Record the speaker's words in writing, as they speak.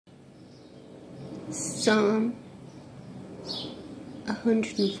Psalm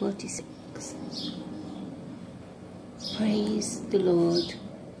 146. Praise the Lord.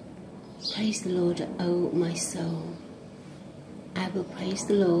 Praise the Lord, O my soul. I will praise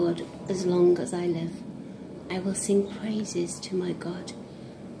the Lord as long as I live. I will sing praises to my God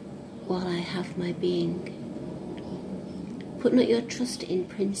while I have my being. Put not your trust in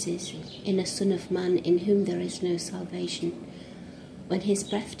princes, in a son of man in whom there is no salvation. When his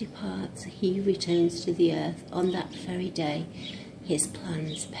breath departs, he returns to the earth. On that very day, his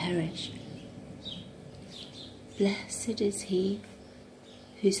plans perish. Blessed is he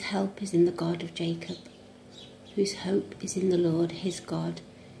whose help is in the God of Jacob, whose hope is in the Lord his God,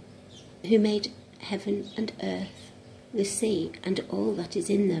 who made heaven and earth, the sea and all that is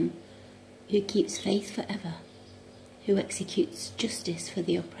in them, who keeps faith forever, who executes justice for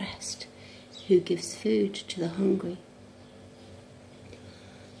the oppressed, who gives food to the hungry.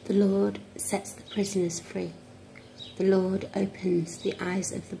 The Lord sets the prisoners free. The Lord opens the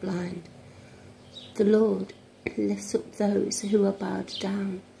eyes of the blind. The Lord lifts up those who are bowed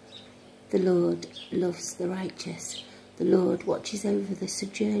down. The Lord loves the righteous. The Lord watches over the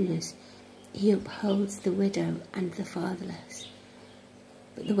sojourners. He upholds the widow and the fatherless.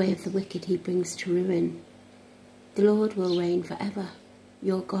 But the way of the wicked he brings to ruin. The Lord will reign forever.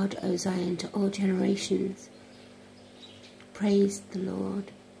 Your God, O Zion, to all generations. Praise the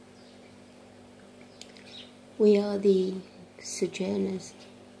Lord. We are the sojourners.